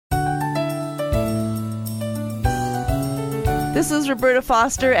This is Roberta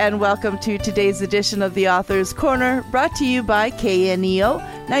Foster, and welcome to today's edition of the Author's Corner, brought to you by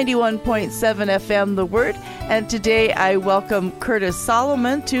KNEO 91.7 FM The Word. And today I welcome Curtis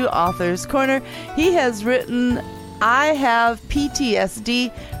Solomon to Author's Corner. He has written I Have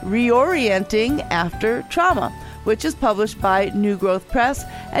PTSD, Reorienting After Trauma, which is published by New Growth Press,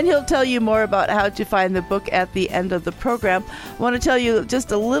 and he'll tell you more about how to find the book at the end of the program. I want to tell you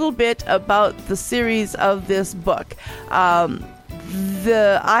just a little bit about the series of this book.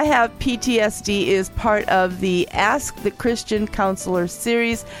 The I Have PTSD is part of the Ask the Christian Counselor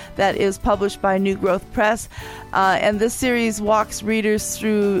series that is published by New Growth Press. And this series walks readers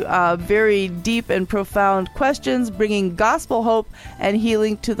through very deep and profound questions, bringing gospel hope and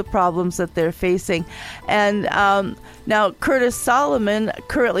healing to the problems that they're facing. And now Curtis Solomon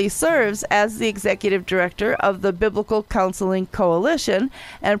currently serves as the executive director of the Biblical Counseling Coalition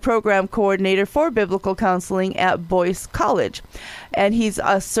and program coordinator for biblical counseling at Boyce College. And he's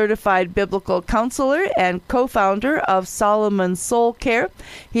a certified biblical counselor and co-founder of Solomon Soul Care.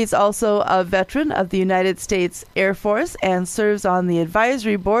 He's also a veteran of the United States Air Force and serves on the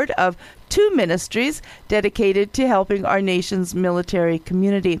advisory board of 2 ministries dedicated to helping our nation's military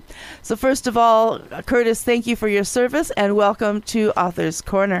community. So first of all, Curtis, thank you for your service and welcome to Author's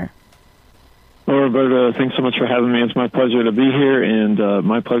Corner. Well, Roberta, thanks so much for having me. It's my pleasure to be here and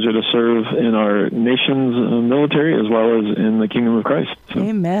my pleasure to serve in our nation's military as well as in the kingdom of Christ. So.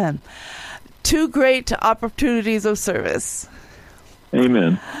 Amen. 2 great opportunities of service.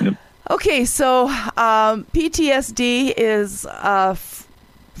 Amen. Yep. Okay, so PTSD is a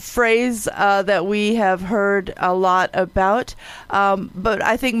phrase that we have heard a lot about, but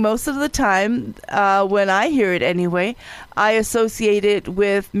I think most of the time, when I hear it anyway, I associate it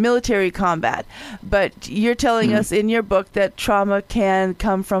with military combat. But you're telling us in your book that trauma can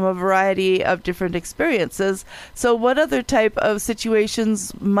come from a variety of different experiences. So what other type of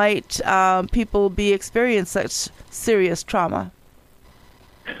situations might people be experiencing such serious trauma?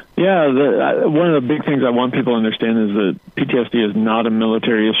 Yeah, one of the big things I want people to understand is that PTSD is not a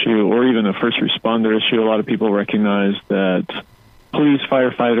military issue or even a first responder issue. A lot of people recognize that police,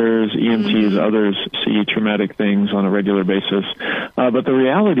 firefighters, EMTs, others see traumatic things on a regular basis. But the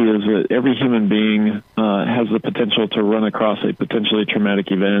reality is that every human being has the potential to run across a potentially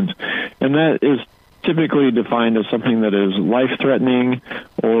traumatic event, and that is typically defined as something that is life-threatening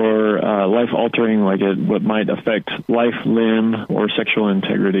or life-altering, like what might affect life, limb, or sexual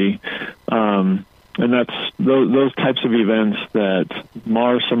integrity. And that's those types of events that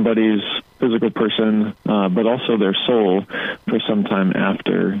mar somebody's physical person, but also their soul for some time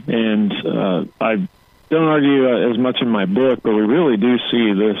after. And I don't argue as much in my book, but we really do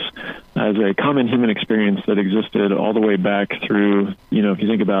see this as a common human experience that existed all the way back through, if you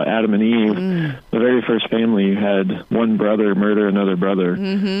think about Adam and Eve, the very first family, you had one brother murder another brother.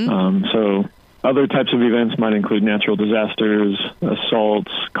 So other types of events might include natural disasters,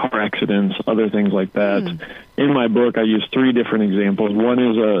 assaults, car accidents, other things like that. In my book, I use 3 different examples. One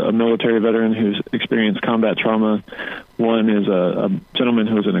is a military veteran who's experienced combat trauma. One is a gentleman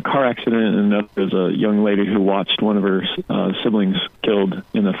who was in a car accident, and another is a young lady who watched one of her siblings killed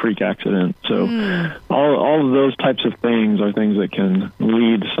in a freak accident. So all of those types of things are things that can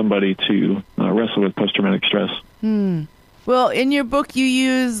lead somebody to wrestle with post-traumatic stress. Well, in your book, you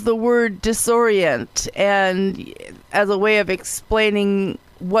use the word disorient and as a way of explaining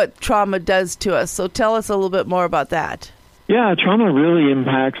what trauma does to us. So tell us a little bit more about that. Yeah, trauma really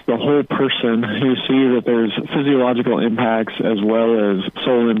impacts the whole person. You see that there's physiological impacts as well as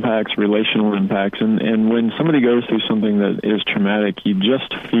soul impacts, relational impacts. And when somebody goes through something that is traumatic, you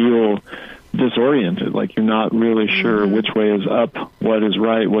just feel disoriented, like you're not really sure which way is up, what is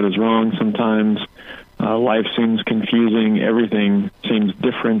right, what is wrong sometimes. Life seems confusing. Everything seems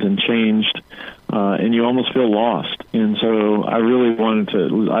different and changed, and you almost feel lost. And so I really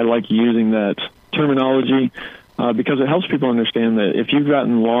I like using that terminology because it helps people understand that if you've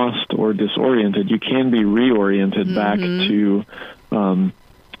gotten lost or disoriented, you can be reoriented back to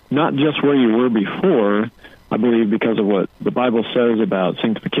not just where you were before, I believe, because of what the Bible says about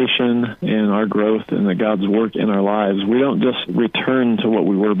sanctification and our growth and the God's work in our lives. We don't just return to what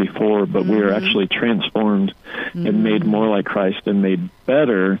we were before, but we are actually transformed and made more like Christ and made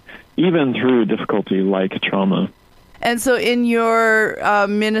better, even through difficulty like trauma. And so in your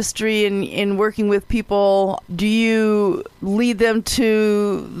ministry and in working with people, do you lead them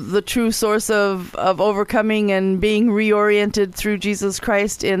to the true source of overcoming and being reoriented through Jesus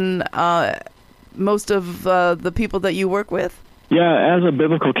Christ in most of the people that you work with? Yeah, as a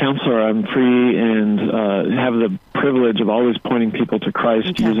biblical counselor, I'm free and have the privilege of always pointing people to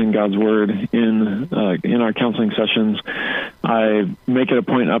Christ using God's Word in our counseling sessions. I make it a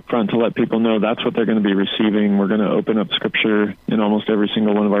point up front to let people know that's what they're going to be receiving. We're going to open up Scripture in almost every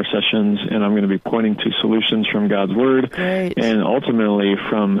single one of our sessions, and I'm going to be pointing to solutions from God's Word and ultimately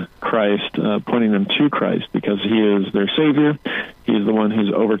from Christ, pointing them to Christ because He is their Savior. He is the one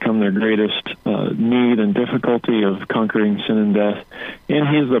who's overcome their greatest need and difficulty of conquering sin and death. And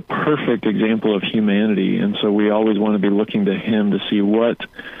He's the perfect example of humanity. And so we always want to be looking to Him to see what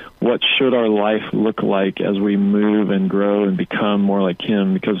should our life look like as we move and grow and become more like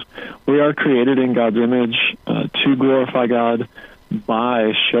Him. Because we are created in God's image to glorify God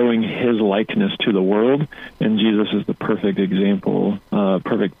by showing His likeness to the world. And Jesus is the perfect example,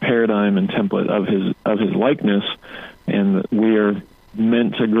 perfect paradigm and template of His likeness. And we are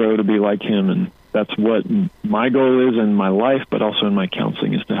meant to grow to be like Him, and that's what my goal is in my life, but also in my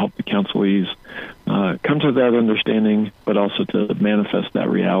counseling, is to help the counselees come to that understanding, but also to manifest that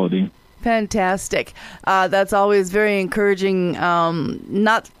reality. Fantastic. That's always very encouraging.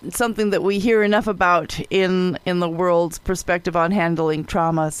 Not something that we hear enough about in the world's perspective on handling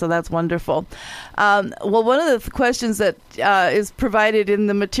trauma. So that's wonderful. Well, one of the questions that is provided in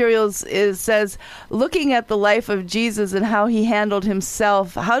the materials says, looking at the life of Jesus and how He handled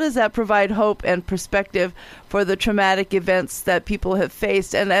Himself, how does that provide hope and perspective for the traumatic events that people have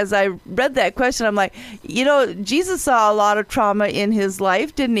faced? And as I read that question, I'm like, Jesus saw a lot of trauma in His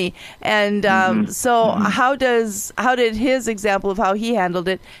life, didn't He? And so how did His example of how He handled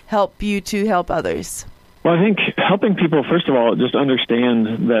it help you to help others? Well, I think helping people, first of all, just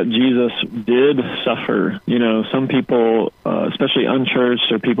understand that Jesus did suffer. Some people, especially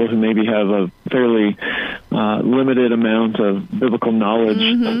unchurched or people who maybe have a fairly limited amount of biblical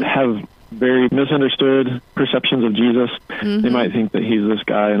knowledge, have very misunderstood perceptions of Jesus. They might think that He's this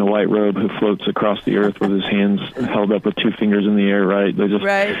guy in a white robe who floats across the earth with His hands held up with two fingers in the air, right? They just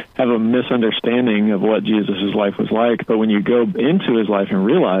have a misunderstanding of what Jesus' life was like. But when you go into His life and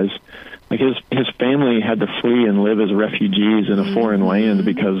realize, like, his family had to flee and live as refugees in a foreign land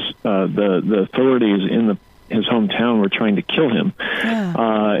because the authorities in his hometown were trying to kill him.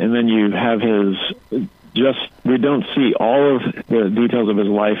 And then you have we don't see all of the details of his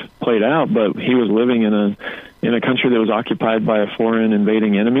life played out, but he was living in a country that was occupied by a foreign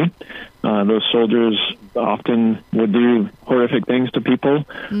invading enemy. Those soldiers often would do horrific things to people.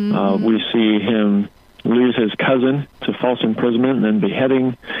 We see him lose his cousin to false imprisonment and then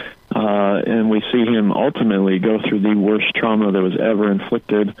beheading. And we see him ultimately go through the worst trauma that was ever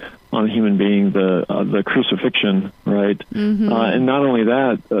inflicted on a human being, the crucifixion, right? And not only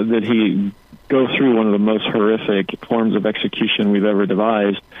that, did he go through one of the most horrific forms of execution we've ever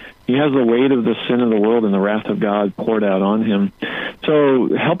devised. He has the weight of the sin of the world and the wrath of God poured out on him.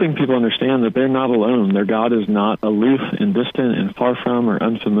 So helping people understand that they're not alone. Their God is not aloof and distant and far from or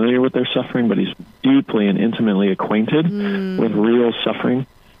unfamiliar with their suffering, but He's deeply and intimately acquainted with real suffering.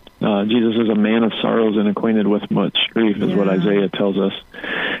 Jesus is a man of sorrows and acquainted with much grief, is what Isaiah tells us.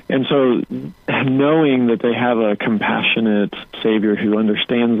 And so knowing that they have a compassionate Savior who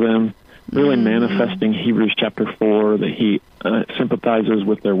understands them, really manifesting Hebrews chapter 4, that He sympathizes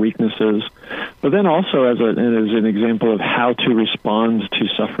with their weaknesses, but then also as an example of how to respond to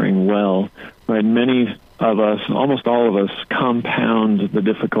suffering well. Right? Many of us, almost all of us, compound the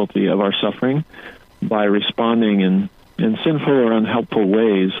difficulty of our suffering by responding in sinful or unhelpful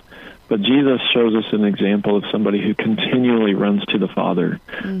ways. But Jesus shows us an example of somebody who continually runs to the Father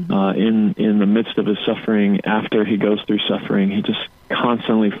in the midst of his suffering. After he goes through suffering, he just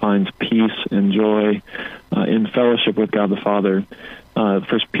constantly finds peace and joy in fellowship with God the Father.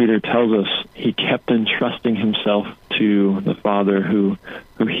 First Peter tells us he kept entrusting himself to the Father who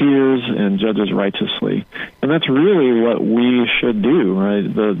hears and judges righteously. And that's really what we should do, right?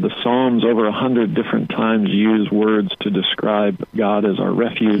 The Psalms over 100 different times use words to describe God as our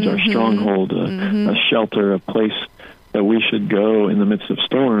refuge, our stronghold, a shelter, a place that we should go in the midst of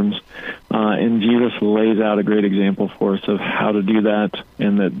storms. And Jesus lays out a great example for us of how to do that,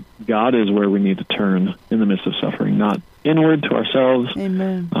 and that God is where we need to turn in the midst of suffering, not inward to ourselves,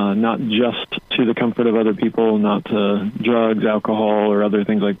 not just to the comfort of other people, not to drugs, alcohol, or other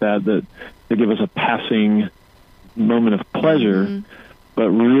things like that give us a passing moment of pleasure, but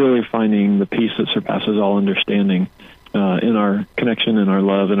really finding the peace that surpasses all understanding in our connection, in our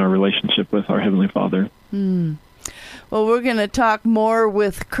love, in our relationship with our Heavenly Father. Well, we're going to talk more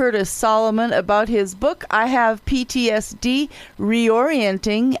with Curtis Solomon about his book, I Have PTSD,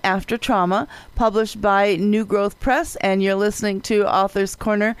 Reorienting After Trauma, published by New Growth Press, and you're listening to Author's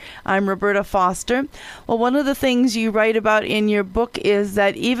Corner. I'm Roberta Foster. Well, one of the things you write about in your book is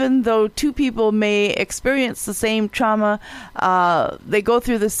that even though two people may experience the same trauma, they go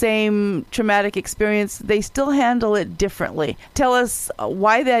through the same traumatic experience, they still handle it differently. Tell us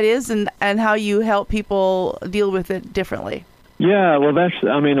why that is and how you help people deal with it differently. Yeah, well,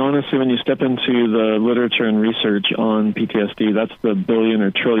 honestly, when you step into the literature and research on PTSD, that's the billion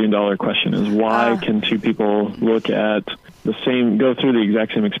or trillion dollar question, is why can two people look at go through the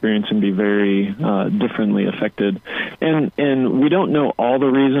exact same experience and be very differently affected? And we don't know all the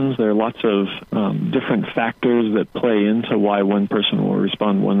reasons. There are lots of different factors that play into why one person will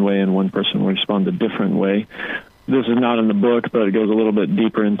respond one way and one person will respond a different way. This is not in the book, but it goes a little bit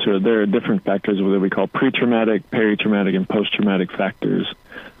deeper into it. There are different factors that we call pre-traumatic, peri-traumatic, and post-traumatic factors.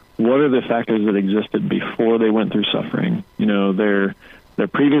 What are the factors that existed before they went through suffering? Their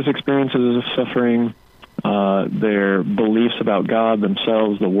previous experiences of suffering, their beliefs about God,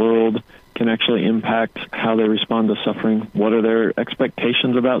 themselves, the world, can actually impact how they respond to suffering. What are their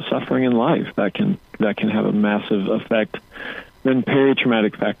expectations about suffering in life? That can have a massive effect. Then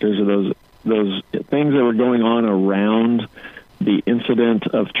peri-traumatic factors are those things that were going on around the incident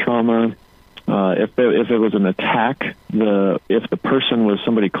of trauma. If it was an attack, if the person was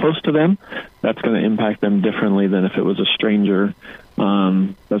somebody close to them, that's going to impact them differently than if it was a stranger.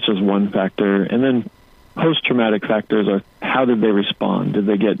 That's just one factor. And then post-traumatic factors are, how did they respond? Did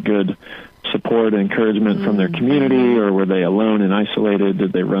they get good support and encouragement from their community, or were they alone and isolated?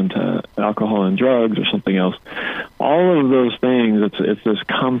 Did they run to alcohol and drugs or something else? All of those things, it's this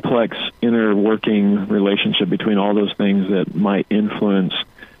complex inner working relationship between all those things that might influence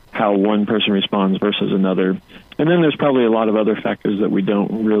how one person responds versus another. And then there's probably a lot of other factors that we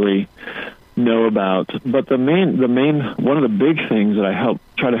don't really know about. But the main one of the big things that I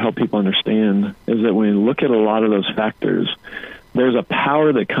try to help people understand is that when you look at a lot of those factors, there's a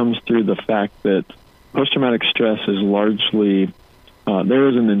power that comes through the fact that post-traumatic stress is largely, there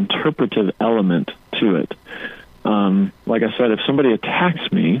is an interpretive element to it. Like I said, if somebody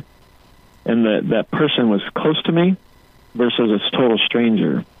attacks me and that person was close to me versus a total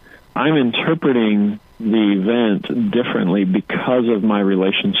stranger, I'm interpreting the event differently because of my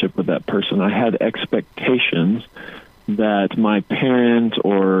relationship with that person. I had expectations that my parent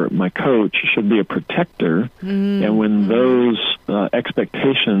or my coach should be a protector, and when those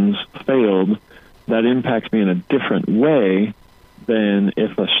expectations failed, that impacts me in a different way than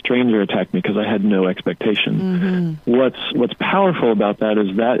if a stranger attacked me because I had no expectation. What's powerful about that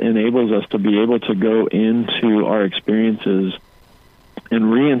is that enables us to be able to go into our experiences and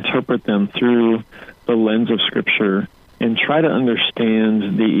reinterpret them through the lens of Scripture and try to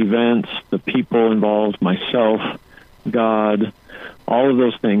understand the events, the people involved, myself, God, all of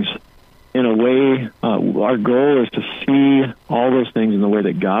those things in a way. Our goal is to see all those things in the way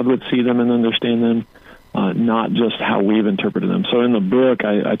that God would see them and understand them, not just how we've interpreted them. So in the book,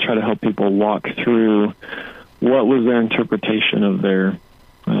 I try to help people walk through what was their interpretation of their,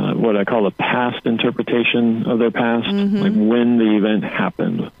 what I call a past interpretation of their past, like when the event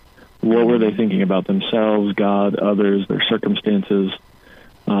happened. What were they thinking about themselves, God, others, their circumstances?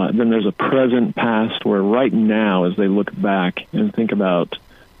 Then there's a present past where right now, as they look back and think about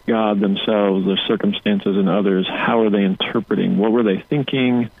God, themselves, their circumstances, and others, how are they interpreting? What were they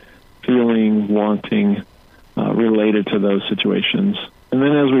thinking, feeling, wanting, related to those situations? And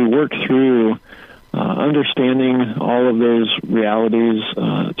then as we work through understanding all of those realities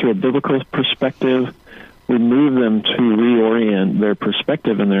through a biblical perspective, we move them to reorient their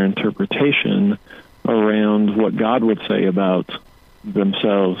perspective and their interpretation around what God would say about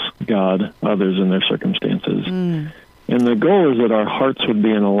themselves, God, others, and their circumstances. And the goal is that our hearts would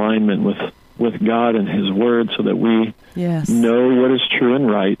be in alignment with God and His Word so that we know what is true and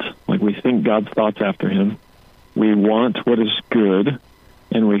right, like we think God's thoughts after Him. We want what is good,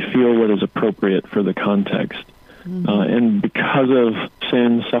 and we feel what is appropriate for the context. And because of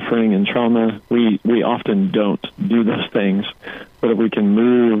sin, suffering, and trauma, we often don't do those things. But if we can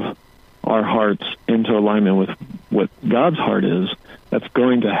move our hearts into alignment with what God's heart is, that's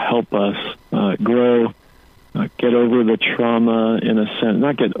going to help us grow, get over the trauma in a sense,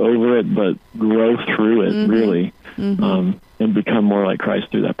 not get over it, but grow through it, really, and become more like Christ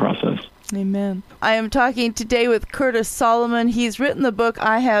through that process. Amen. I am talking today with Curtis Solomon. He's written the book,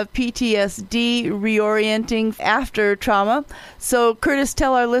 I Have PTSD, Reorienting After Trauma. So, Curtis,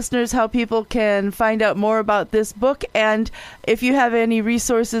 tell our listeners how people can find out more about this book, and if you have any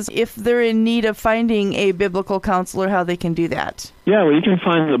resources, if they're in need of finding a biblical counselor, how they can do that. Yeah, well, you can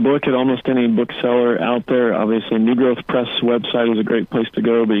find the book at almost any bookseller out there. Obviously, New Growth Press website is a great place to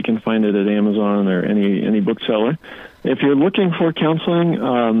go, but you can find it at Amazon or any bookseller. If you're looking for counseling,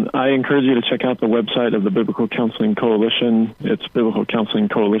 I encourage you to check out the website of the Biblical Counseling Coalition. It's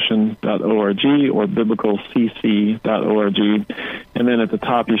biblicalcounselingcoalition.org or biblicalcc.org. And then at the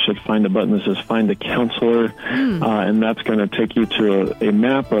top, you should find a button that says Find a Counselor, and that's going to take you to a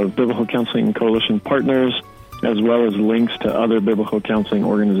map of Biblical Counseling Coalition partners, as well as links to other biblical counseling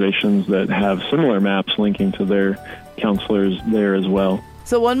organizations that have similar maps linking to their counselors there as well.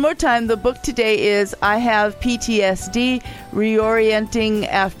 So one more time, the book today is I Have PTSD, Reorienting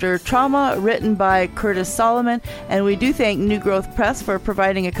After Trauma, written by Curtis Solomon. And we do thank New Growth Press for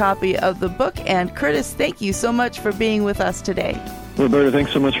providing a copy of the book. And Curtis, thank you so much for being with us today. Roberta,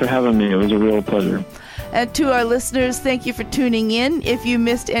 thanks so much for having me. It was a real pleasure. And to our listeners, thank you for tuning in. If you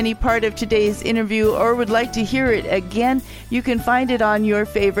missed any part of today's interview or would like to hear it again, you can find it on your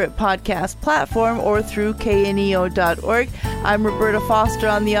favorite podcast platform or through KNEO.org. I'm Roberta Foster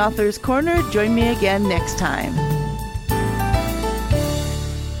on the Author's Corner. Join me again next time.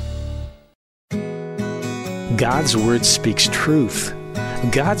 God's Word speaks truth.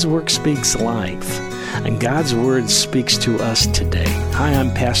 God's Word speaks life. And God's Word speaks to us today. Hi,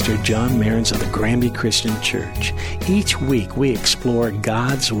 I'm Pastor John Mehrens of the Granby Christian Church. Each week we explore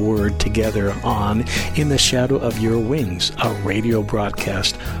God's Word together on In the Shadow of Your Wings, a radio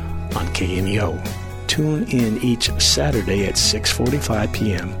broadcast on KNEO. Tune in each Saturday at 6:45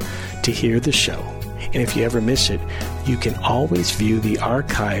 p.m. to hear the show. And if you ever miss it, you can always view the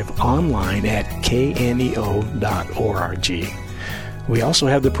archive online at kneo.org. We also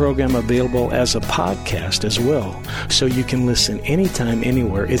have the program available as a podcast as well, so you can listen anytime,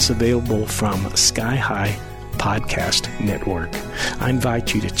 anywhere. It's available from Sky High Podcast Network. I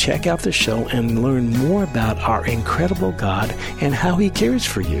invite you to check out the show and learn more about our incredible God and how He cares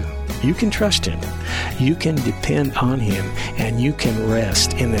for you. You can trust Him, you can depend on Him, and you can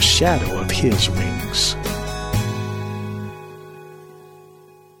rest in the shadow of His wings.